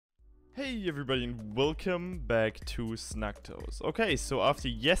Hey everybody and welcome back to Snacktoes. Okay, so after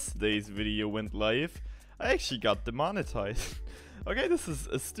yesterday's video went live, I actually got demonetized. Okay, this is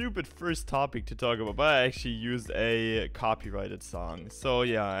a stupid first topic to talk about, but I actually used a copyrighted song. So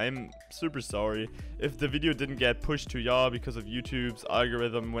yeah, I'm super sorry if the video didn't get pushed to y'all because of YouTube's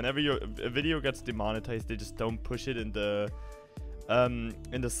algorithm. Whenever a video gets demonetized, they just don't push it in the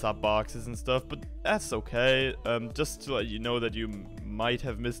sub boxes and stuff, but that's okay. Just to let you know that you might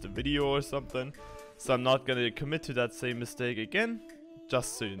have missed a video or something, so I'm not gonna commit to that same mistake again,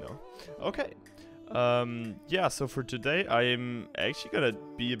 just so you know. Okay, yeah, so for today I'm actually gonna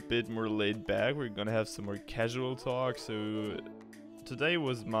be a bit more laid back. We're gonna have some more casual talk. So today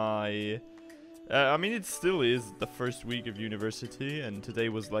was my I mean, it still is the first week of university, and today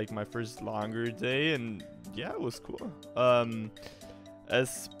was like my first longer day, and yeah, it was cool.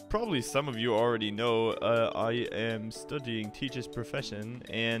 As probably some of you already know, I am studying teacher's profession,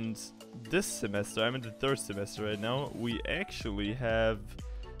 and this semester, I'm in the third semester right now, we actually have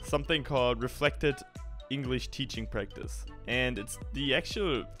something called reflected English teaching practice. And it's the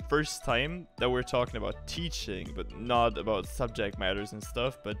actual first time that we're talking about teaching, but not about subject matters and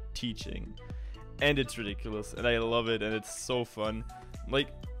stuff, but teaching. And it's ridiculous, and I love it, and it's so fun. Like,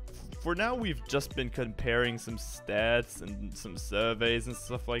 for now we've just been comparing some stats and some surveys and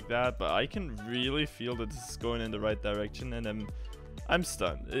stuff like that, but I can really feel that this is going in the right direction, and I'm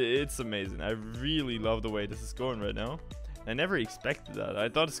stunned. It's amazing. I really love the way this is going right now. I never expected that. I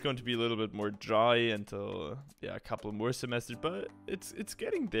thought it's going to be a little bit more dry until, yeah, a couple more semesters, but it's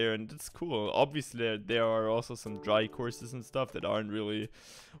getting there, and it's cool. Obviously, there are also some dry courses and stuff that aren't really,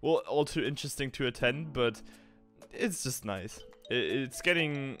 well, all too interesting to attend, but it's just nice. It's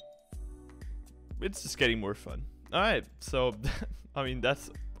just getting more fun. Alright, so, I mean, that's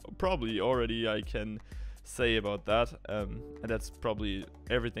probably already I can say about that, and that's probably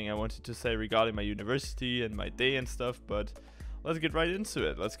everything I wanted to say regarding my university and my day and stuff, but let's get right into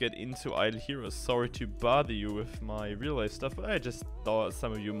it. Let's get into Idle Heroes. Sorry to bother you with my real life stuff, but I just thought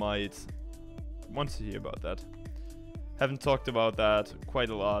some of you might want to hear about that. Haven't talked about that quite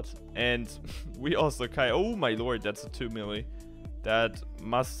a lot, and we also oh my lord, that's a 2 milli. That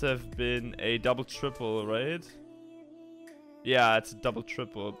must have been a double triple, right? Yeah, it's a double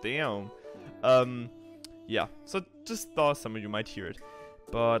triple. Damn. Yeah, so just thought some of you might hear it,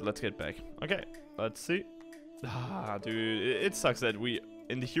 but let's get back. Okay, let's see. Ah, dude, it sucks that we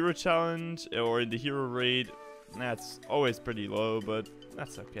in the hero challenge or in the hero raid, that's always pretty low, but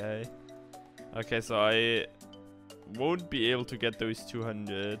that's okay. Okay, so I won't be able to get those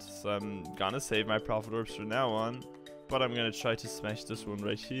 200, so I'm gonna save my profit orbs from now on, but I'm gonna try to smash this one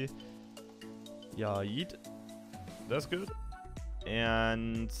right here. Yeah, yeet. That's good.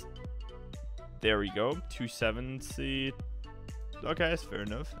 And there we go, 270. Okay, that's fair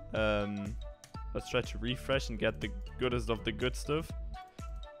enough. Let's try to refresh and get the goodest of the good stuff.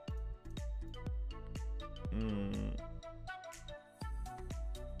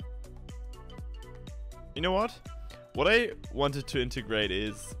 You know what? What I wanted to integrate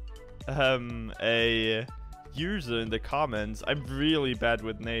is a user in the comments. I'm really bad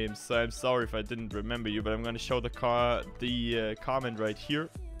with names, so I'm sorry if I didn't remember you, but I'm gonna show the comment right here.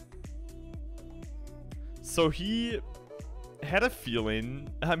 So he had a feeling,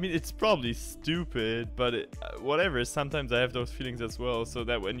 I mean, it's probably stupid, but whatever, sometimes I have those feelings as well, so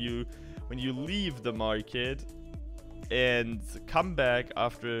that when you leave the market and come back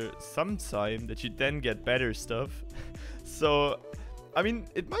after some time, that you then get better stuff. So, I mean,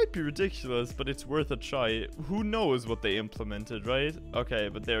 it might be ridiculous, but it's worth a try. Who knows what they implemented, right? Okay,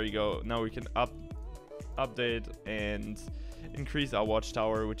 but there we go. Now we can update and increase our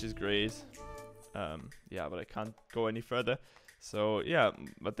watchtower, which is great. Yeah, but I can't go any further. So yeah,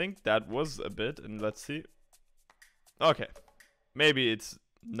 I think that was a bit, and let's see. Okay, maybe it's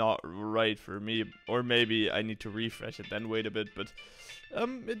not right for me, or maybe I need to refresh it, then wait a bit, but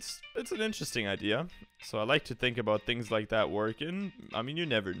it's an interesting idea. So I like to think about things like that working. I mean, you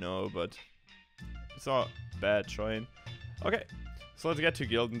never know, but it's not bad trying. Okay, so let's get to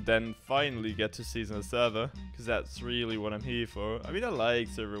guild and then finally get to seasonal server, because that's really what I'm here for. I mean, I like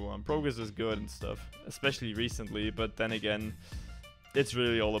server 1, progress is good and stuff, especially recently, but then again, it's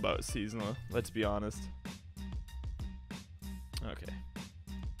really all about seasonal, let's be honest. Okay,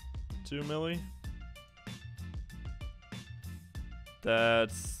 2 milli.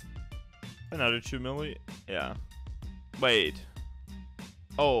 That's another 2 milli. Yeah. Wait.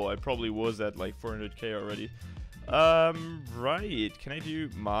 Oh, I probably was at like 400k already. Right. Can I do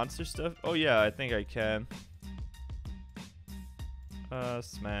monster stuff? Oh yeah, I think I can.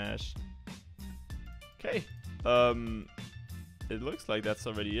 Smash. Okay. it looks like that's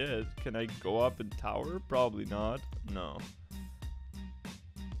already it. Can I go up in tower? Probably not. No.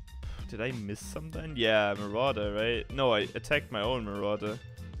 Did I miss something? Yeah, Marauder, right? No, I attacked my own Marauder.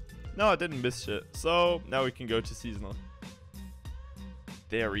 No, I didn't miss shit. So, now we can go to seasonal.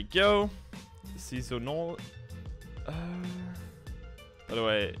 There we go. Seasonal. By the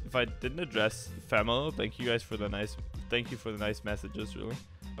way, if I didn't address Famil, thank you for the nice messages, really.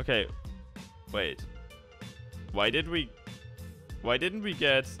 Okay, wait. Why didn't we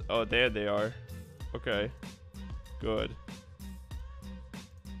get... Oh, there they are. Okay. Good.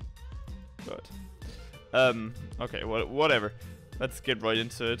 Okay, whatever. Let's get right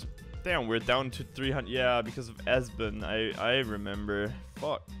into it. Damn, we're down to 300. Yeah, because of Esben. I remember.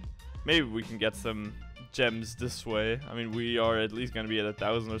 Fuck. Maybe we can get some gems this way. I mean, we are at least gonna be at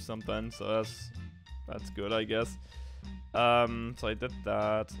 1,000 or something, so that's good, I guess. So I did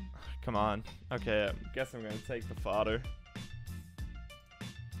that. Come on. Okay, I guess I'm gonna take the fodder.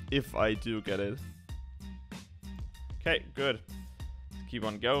 If I do get it. Okay, good. Let's keep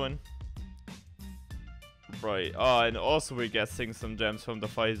on going. Right. Oh, and also we're getting some gems from the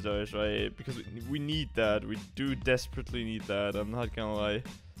 5 stars, right? Because we need that. We do desperately need that. I'm not gonna lie.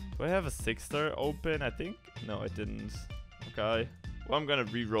 Do I have a 6-star open? I think. No, I didn't. Okay. Well, I'm gonna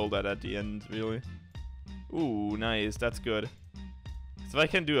re-roll that at the end, really. Ooh, nice. That's good. So if I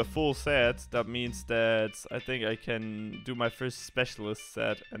can do a full set, that means that I think I can do my first specialist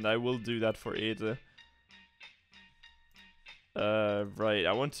set, and I will do that for Ede. Right.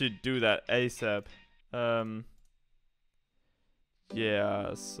 I want to do that ASAP.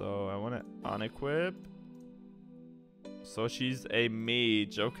 Yeah, so I want to unequip. So she's a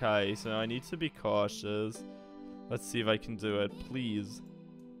mage. Okay, so I need to be cautious. Let's see if I can do it, please.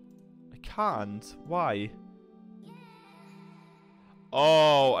 I can't. Why?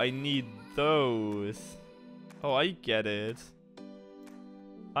 Oh, I need those. Oh, I get it.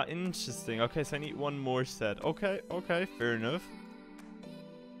 Ah, interesting. Okay, so I need one more set. Okay, fair enough.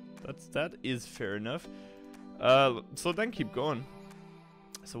 That is fair enough. So then keep going.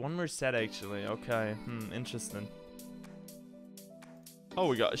 So one more set actually. Okay, interesting. Oh,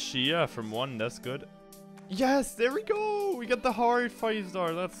 we got Shia from 1. That's good. Yes, there we go. We got the hard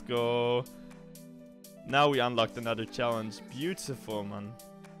 5-star. Let's go. Now we unlocked another challenge. Beautiful, man.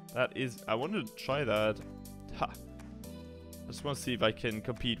 That is... I want to try that. Ha. I just want to see if I can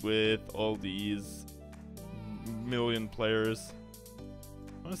compete with all these million players.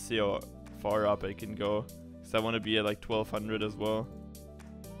 I want to see how far up I can go. Because I want to be at like 1200 as well.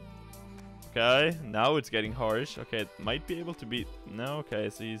 Okay, now it's getting harsh. Okay, it might be able to beat... No, okay,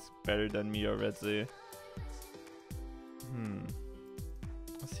 so he's better than me already.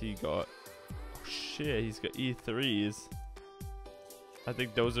 What's he got? Oh shit, he's got E3s. I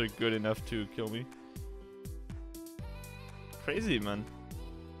think those are good enough to kill me. Crazy, man.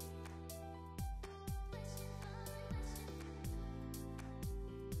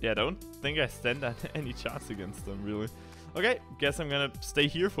 Yeah, I don't think I stand any chance against them, really. Okay, guess I'm gonna stay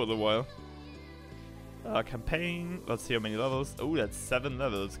here for a while. Campaign. Let's see how many levels. Oh, that's 7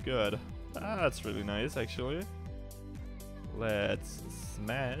 levels. Good. That's really nice, actually. Let's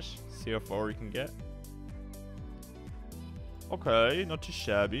smash. See how far we can get. Okay, not too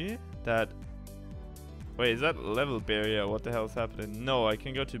shabby. Wait, is that level barrier? What the hell is happening? No, I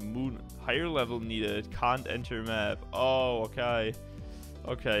can go to moon. Higher level needed. Can't enter map. Oh, okay.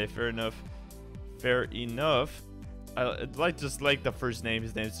 Okay, fair enough. Fair enough. Just like the first name.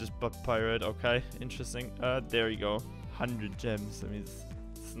 His name is just Buck Pirate. Okay, interesting. There you go. 100 gems. I mean,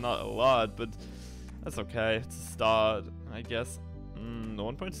 it's not a lot, but that's okay. It's a start, I guess.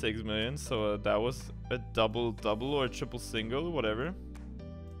 1.6 million. So that was a double or a triple single, whatever.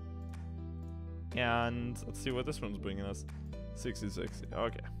 And let's see what this one's bringing us. 66.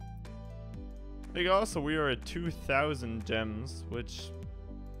 Okay. There you go. So we are at 2,000 gems, which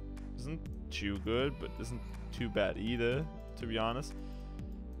isn't too good, but isn't too bad either, to be honest.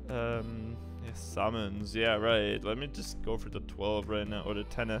 Yeah, summons. Yeah, right. Let me just go for the 12 right now, or the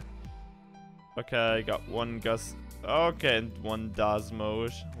 10. Okay, I got 1 Gus. Okay, and 1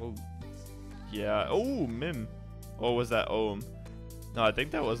 Dasmos. Well, yeah. Oh, Mim. Or was that Ohm? No, I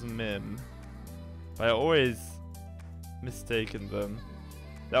think that was Mim. I always mistaken them.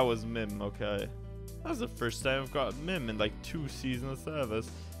 That was Mim, okay. That's the first time I've got Mim in like 2 seasons of service.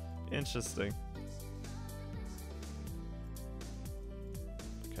 Interesting.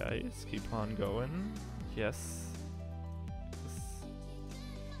 Okay, let's keep on going. Yes.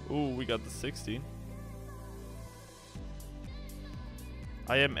 Ooh, we got the 16.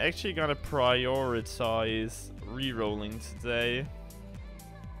 I am actually gonna prioritize re-rolling today.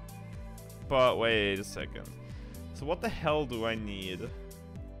 But wait a second. So what the hell do I need?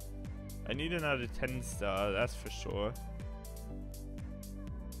 I need another 10 star, that's for sure.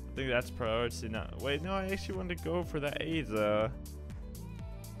 I think that's priority now. Wait, no, I actually want to go for the Ada.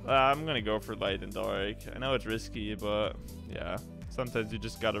 I'm gonna go for light and dark. I know it's risky, but yeah, sometimes you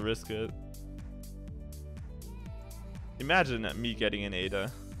just gotta risk it. Imagine me getting an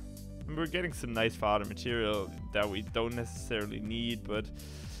Ada. And we're getting some nice fodder material that we don't necessarily need, but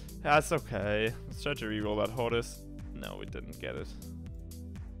that's okay. Let's try to reroll that Horus. No, we didn't get it.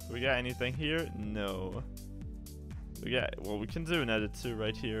 We got anything here? No. Well, we can do another 2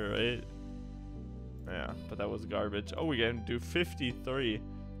 right here, right? Yeah, but that was garbage. Oh, we can do 53.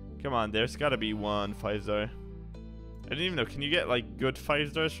 Come on, there's gotta be one 5-star. I didn't even know. Can you get like good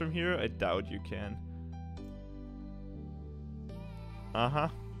 5 stars from here? I doubt you can. Uh-huh.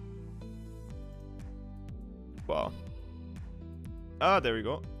 Well. Ah, there we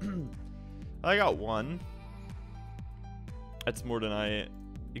go. I got 1. That's more than I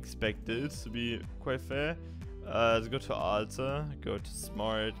expected, to be quite fair. Let's go to Alta, go to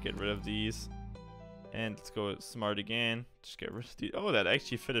Smart, get rid of these. And let's go Smart again, just get rid of these. Oh, that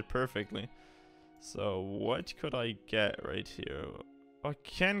actually fitted perfectly. So what could I get right here? I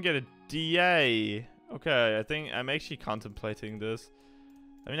can get a DA. Okay, I think I'm actually contemplating this.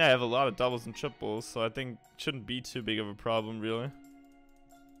 I mean, I have a lot of doubles and triples, so I think it shouldn't be too big of a problem, really,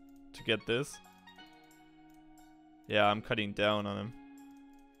 to get this. Yeah, I'm cutting down on him.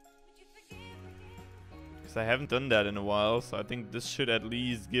 Because I haven't done that in a while, so I think this should at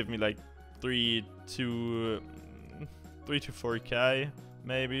least give me like 3 to 4k,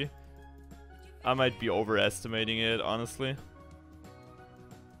 maybe. I might be overestimating it, honestly.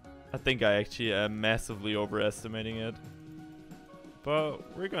 I think I actually am massively overestimating it.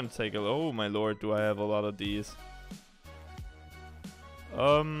 But we're gonna take a look. Oh my lord, do I have a lot of these.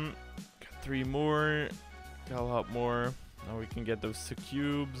 Got 3 more. Got a lot more. Now we can get those 2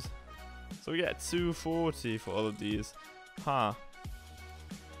 cubes. So we got 240 for all of these. Huh.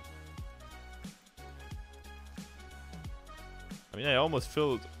 I mean, I almost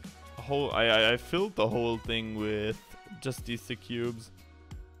filled a whole... I filled the whole thing with just these 2 cubes.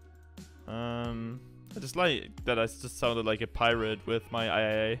 I just like that I just sounded like a pirate with my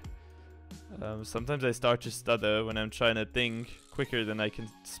IIA. Sometimes I start to stutter when I'm trying to think quicker than I can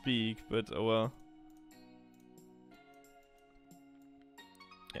speak, but oh well.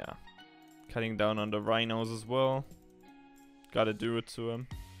 Yeah. Cutting down on the rhinos as well. Gotta do it to him.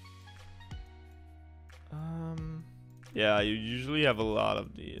 Yeah, you usually have a lot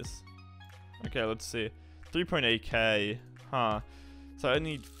of these. Okay, let's see. 3.8k. Huh. So I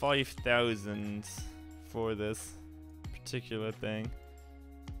need 5,000 for this particular thing.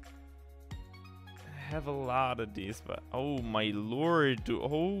 I have a lot of these, but oh my lord, dude,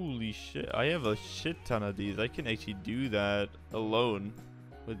 holy shit. I have a shit ton of these. I can actually do that alone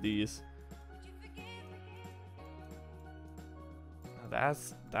with these.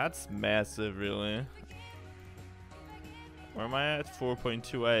 That's massive, really. Where am I at?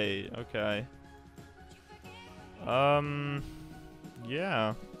 4.28. Okay.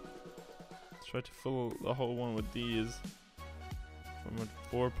 Yeah. Let's try to fill the whole one with these. I'm at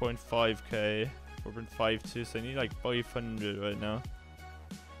 4.5k. 4.52, so I need like 500 right now.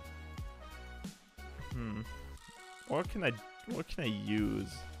 What can I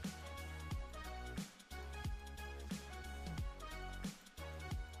use?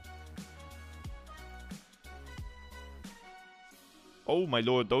 Oh my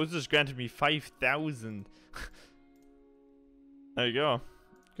lord, those just granted me 5,000. There you go.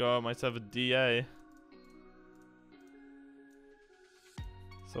 Got myself a DA.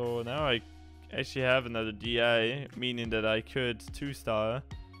 So now I actually have another DA, meaning that I could 2-star.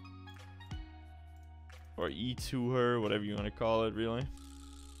 Or E2 her, whatever you want to call it, really.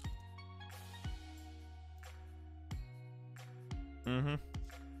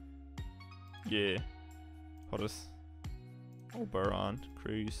 Yeah. Horus. Oberon.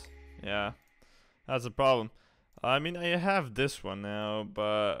 Cruise. Yeah. That's a problem. I mean, I have this one now,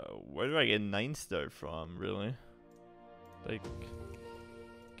 but where do I get 9-star from, really? Like,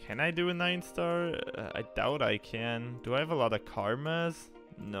 can I do a 9-star? I doubt I can. Do I have a lot of karmas?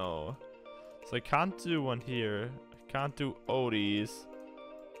 No. So I can't do one here. I can't do Odis.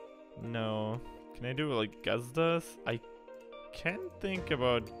 No. Can I do like Gustas? I can't think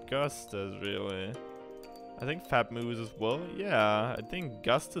about Gustas, really. I think Fat Moose as well. Yeah, I think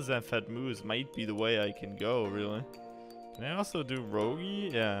Gustas and Fat Moose might be the way I can go, really. Can I also do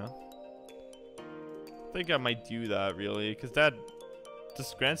Rogi? Yeah. I think I might do that, really, because that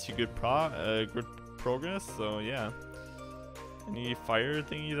just grants you good progress, so yeah. Any fire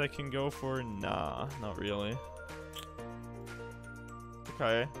thingies I can go for? Nah, not really.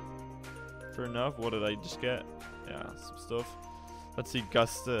 Okay. Fair enough. What did I just get? Yeah, some stuff. Let's see,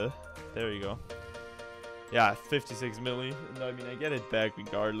 Gusta. There you go. Yeah, 56 milli. And I mean, I get it back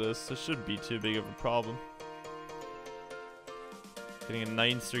regardless, so it shouldn't be too big of a problem. Getting a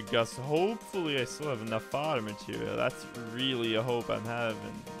 9-star Gusta. Hopefully, I still have enough fodder material. That's really a hope I'm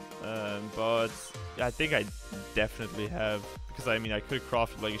having. But yeah, I think I definitely have. Because I mean, I could have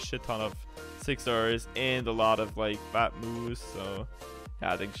crafted like a shit ton of 6-stars and a lot of like fat moves. So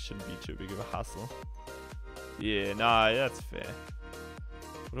yeah, I think it shouldn't be too big of a hassle. Yeah, nah, that's fair.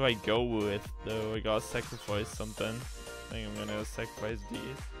 What do I go with though? I gotta sacrifice something. I think I'm gonna sacrifice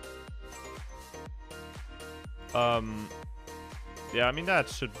these. Yeah, I mean that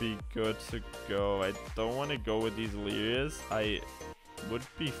should be good to go. I don't want to go with these Lyrias. I would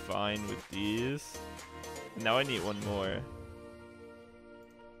be fine with these. Now I need one more.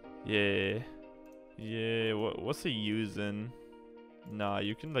 Yeah. Yeah, what's he using? Nah,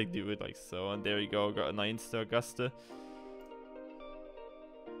 you can like do it like so. And there you go, got a 9-star Gusta.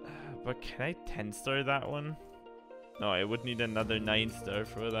 But can I 10-star that one? No, I would need another 9-star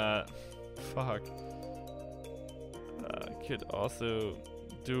for that. Fuck. I could also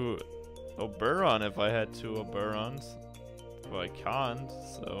do Oberon if I had 2 Oberons. Well, I can't,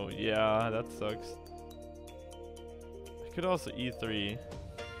 so yeah, that sucks. I could also E3.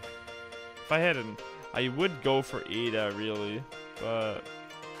 If I had an... I would go for Ada, really, but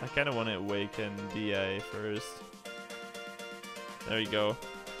I kind of want to awaken DA first. There you go.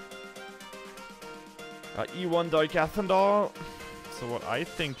 E1 Dark Arthindol. So what I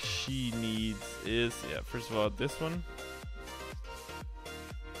think she needs is, yeah, first of all, this one.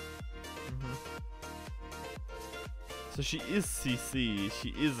 So she is CC. She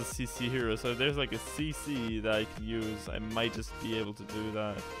is a CC hero. So if there's like a CC that I can use, I might just be able to do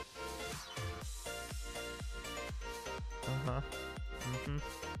that.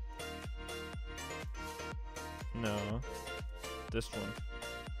 No. This one.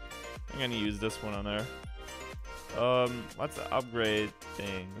 I'm gonna use this one on there. Let's upgrade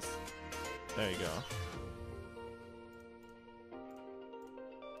things. There you go.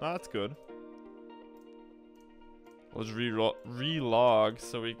 Oh, that's good. Let's relog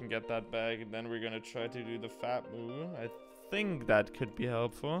so we can get that back, and then we're gonna try to do the fat move. I think that could be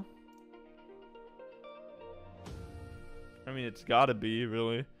helpful. I mean, it's gotta be,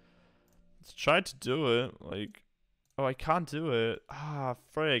 really. Let's try to do it. Like, oh, I can't do it. Ah,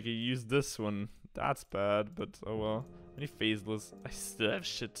 frick, I used this one. That's bad, but oh well. Any phaseless? I still have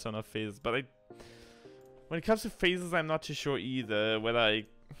shit ton of phases, but when it comes to phases, I'm not too sure either whether I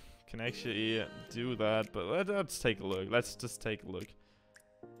can actually do that. But let's take a look. Let's just take a look.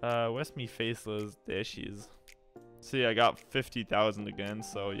 Where's me faceless? There she is. See, I got 50,000 again,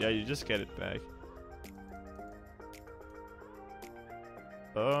 so yeah, you just get it back.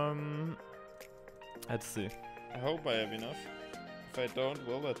 Let's see. I hope I have enough. If I don't,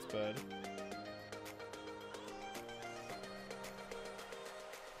 well, that's bad.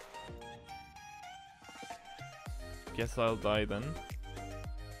 Guess I'll die then.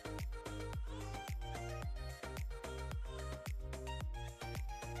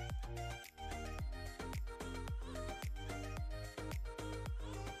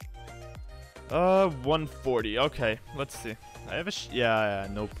 Uh, 140. Okay, let's see. I have a yeah,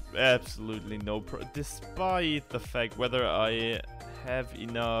 no, absolutely no despite the fact whether I have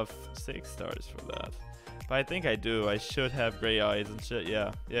enough 6 stars for that. But I think I do. I should have gray eyes and shit.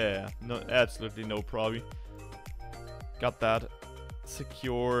 Yeah, no, absolutely no problem. Got that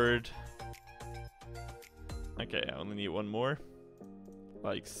secured. Okay, I only need one more.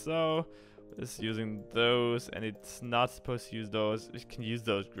 Like so. It's using those, and it's not supposed to use those. It can use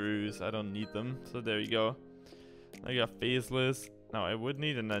those grooves. I don't need them. So there you go. I got faceless. Now I would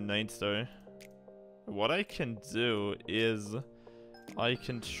need a 9-star. What I can do is I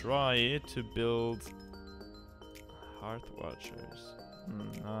can try to build Heart Watchers.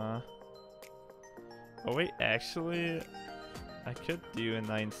 Oh wait, actually I could do a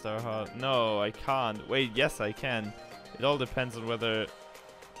 9-star heart. No, I can't. Wait, yes I can. It all depends on whether...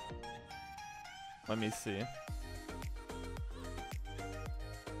 Let me see.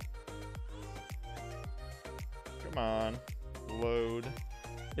 Come on. Load.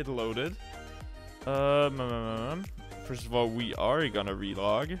 It loaded. First of all, we are gonna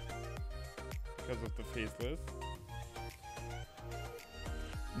relog because of the faceless.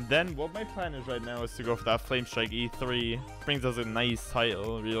 Then what my plan is right now is to go for that Flame Strike E3. Brings us a nice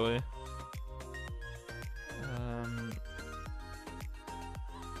title, really.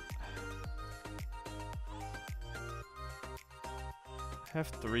 I have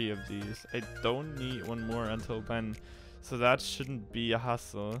 3 of these. I don't need one more until then. So that shouldn't be a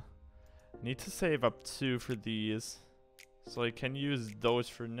hassle. Need to save up 2 for these. So I can use those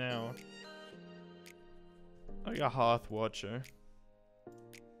for now. I got Heart Watcher.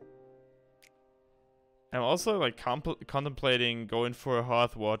 I'm also like contemplating going for a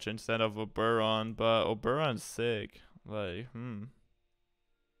Heart Watcher instead of Oberon, but Oberon's sick. Like,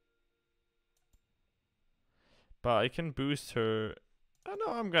 But I can boost her. I know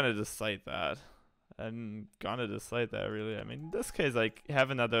I'm gonna decide that. I'm gonna decide that really. I mean, in this case, I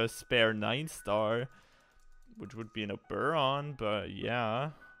have another spare 9-star, which would be an Oberon, but yeah.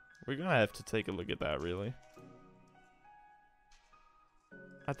 We're gonna have to take a look at that really.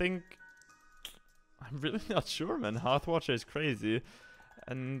 I think... I'm really not sure, man. Heart Watcher is crazy.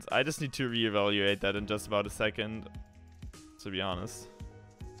 And I just need to reevaluate that in just about a second, to be honest.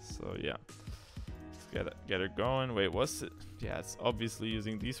 So yeah. Let's get her going. Wait, what's it? Yeah, it's obviously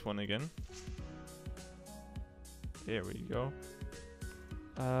using this one again. There we go.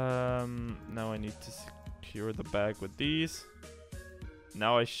 Now I need to secure the bag with these.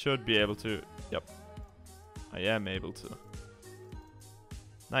 Now I should be able to... Yep. I am able to.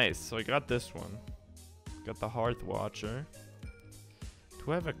 Nice, so I got this one. Got the Heart Watcher.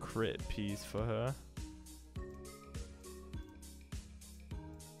 Do I have a crit piece for her?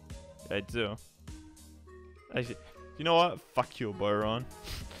 I do. Actually, you know what? Fuck you, Byron.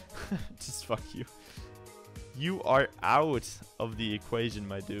 Just fuck you. You are out of the equation,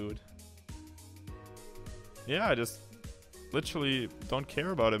 my dude. Yeah, I just literally don't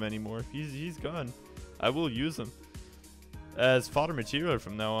care about him anymore. He's gone. I will use him as fodder material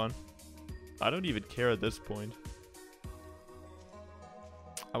from now on. I don't even care at this point.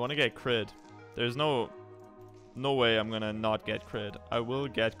 I want to get crit. There's no way I'm gonna not get crit. I will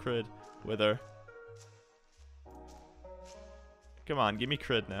get crit with her. Come on, give me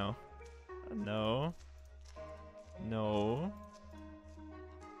crit now. No. No.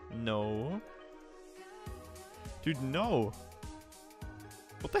 No. Dude, no.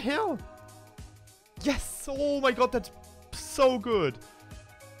 What the hell? Yes! Oh my god, that's so good.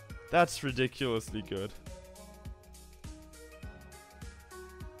 That's ridiculously good.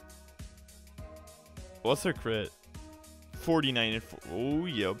 What's her crit? 49 and 4. Oh,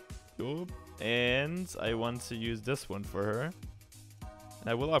 yep. Yup. And I want to use this one for her. And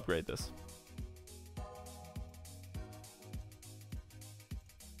I will upgrade this.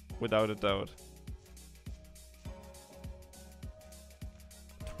 Without a doubt.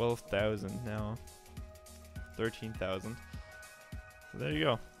 12,000 now. 13,000. So there you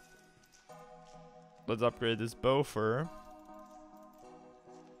go. Let's upgrade this bow for her.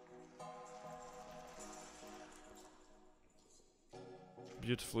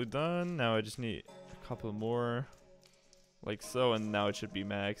 Beautifully done. Now I just need a couple more. Like so, and now it should be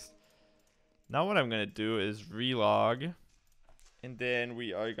maxed. Now what I'm gonna do is relog. And then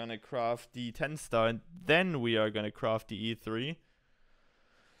we are gonna craft the 10-star. And then we are gonna craft the E3.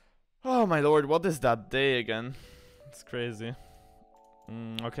 Oh my lord, what is that day again? It's crazy.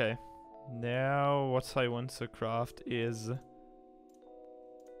 Okay. Now what I want to craft is...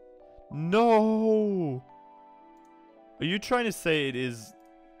 No! Are you trying to say it is...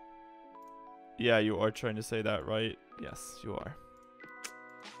 Yeah, you are trying to say that, right? Yes, you are.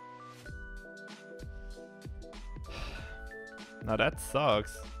 Now that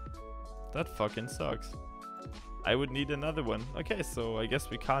sucks. That fucking sucks. I would need another one. Okay, so I guess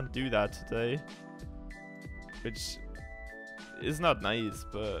we can't do that today. Which is not nice,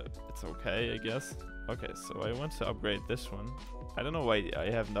 but it's okay, I guess. Okay, so I want to upgrade this one. I don't know why I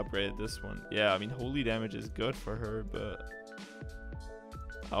haven't upgraded this one. Yeah, I mean, holy damage is good for her, but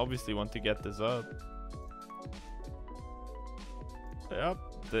I obviously want to get this up. Yep,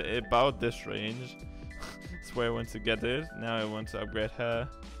 about this range. That's where I want to get it. Now I want to upgrade her.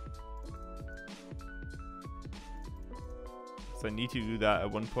 So I need to do that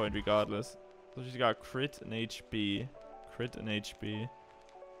at one point regardless. So she's got crit and HP. Crit and HP.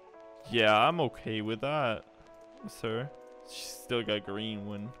 Yeah, I'm okay with that. With her. She's still got green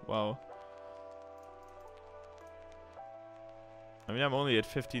one. Wow. I mean, I'm only at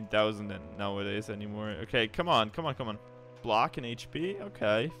 15,000 nowadays anymore. Okay, come on, come on, come on. Block and HP?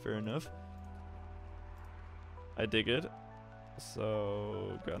 Okay, fair enough. I dig it.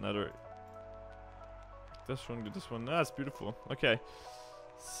 So, got another... This one, get this one. That's beautiful. Okay.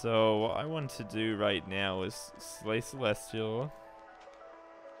 So, what I want to do right now is slay Celestial.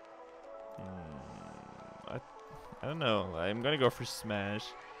 I don't know. I'm gonna go for Smash.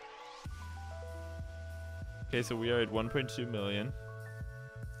 Okay, so we are at 1.2 million.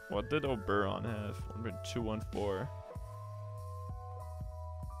 What did Oberon have? 1.214.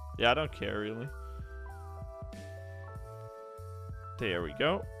 Yeah, I don't care really. There we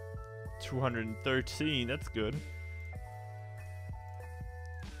go. 213, that's good.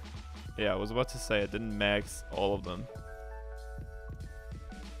 Yeah, I was about to say I didn't max all of them.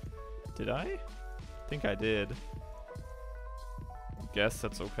 Did I? I think I did. Guess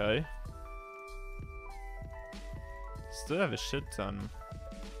that's okay. Still have a shit ton.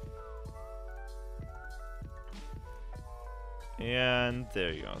 And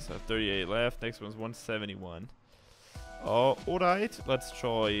there you go. So 38 left. Next one's 171. Oh, alright. Let's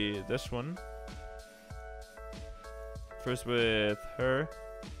try this one. First with her.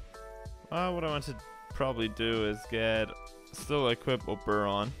 What I want to probably do is get still equip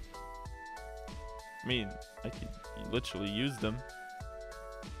Oberon. I mean, I could literally use them.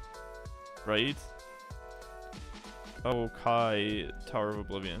 Right? Oh, Kai, Tower of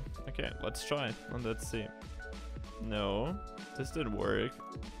Oblivion. Okay, let's try and let's see. No, this didn't work.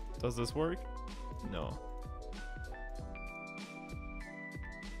 Does this work? No.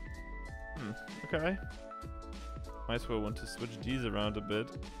 Okay. Might as well want to switch these around a bit.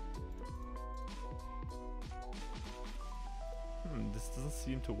 This doesn't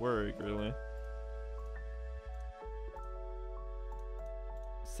seem to work, really.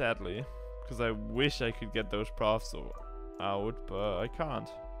 Sadly. Because I wish I could get those profs out, but I can't.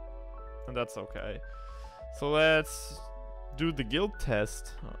 And that's okay. So let's do the guild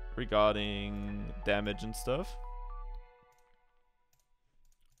test regarding damage and stuff.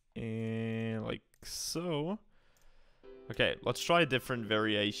 And like so. Okay, let's try different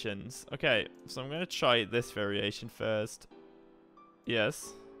variations. Okay, so I'm gonna try this variation first.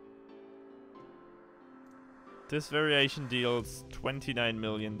 Yes. This variation deals 29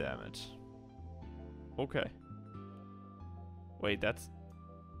 million damage. Okay. Wait, that's...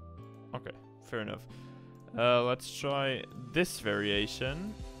 Okay, fair enough. Let's try this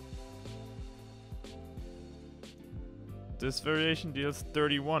variation. This variation deals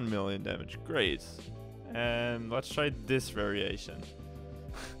 31 million damage. Great. And let's try this variation.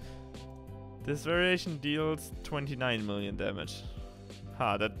 This variation deals 29 million damage.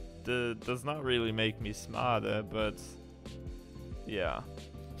 Ha, that does not really make me smarter, but... Yeah.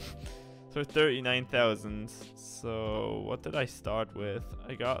 So 39,000. So what did I start with?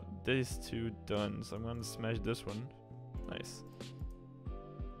 I got these two done, so I'm gonna smash this one. Nice.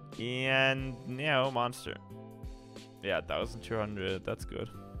 And now monster. Yeah, 1,200. That's good.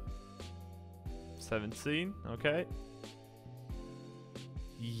 17. Okay.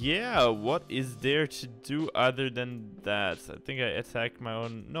 Yeah, what is there to do other than that? I think I attacked my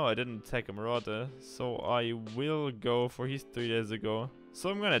own... No, I didn't attack a Marauder. So I will go for... He's 3 days ago.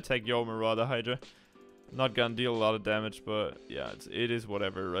 So I'm gonna attack your Marauder Hydra. Not gonna deal a lot of damage, but yeah, it is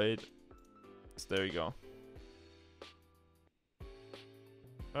whatever, right? So there you go.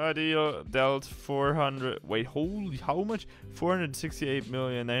 Dealt 400... Wait, holy... How much?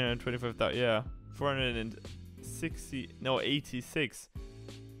 468,925,000. Yeah. 460... No, 86.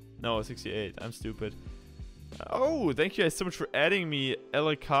 No, 68. I'm stupid. Oh, thank you guys so much for adding me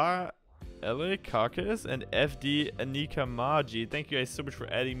Elikakis and FD Anika Maji. Thank you guys so much for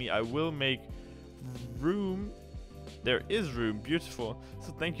adding me. I will make room. There is room. Beautiful.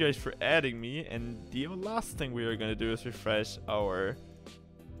 So thank you guys for adding me. And the last thing we are going to do is refresh our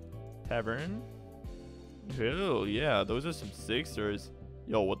tavern. Hell yeah, those are some 6-stars.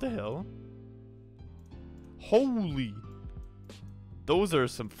 Yo, what the hell? Holy... Those are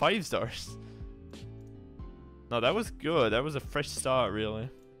some 5-stars. No, that was good. That was a fresh start, really.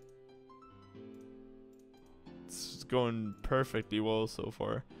 It's going perfectly well so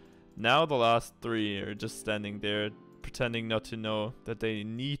far. Now the last 3 are just standing there, pretending not to know that they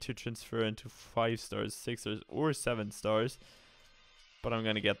need to transfer into 5-stars, 6-stars, or 7-stars. But I'm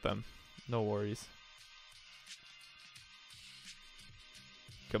gonna get them. No worries.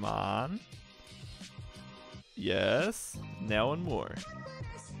 Come on. Yes. Now and more.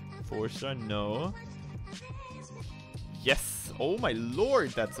 4-star, no. Yes. Oh my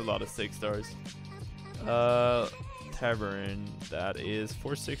lord, that's a lot of 6-stars. Tavern, that is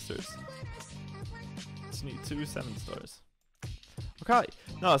 4 6-stars. Just need 2 7-stars. Okay.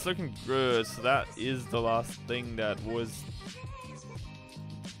 No, it's looking good. So that is the last thing that was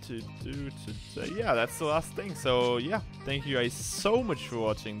to do today. Yeah, that's the last thing. So yeah, thank you guys so much for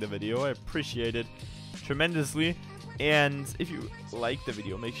watching the video. I appreciate it tremendously. And if you like the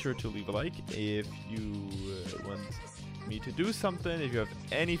video, make sure to leave a like. If you want me to do something, if you have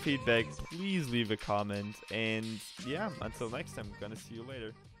any feedback, please leave a comment. And yeah, until next time, I'm gonna see you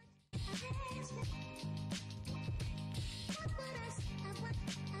later.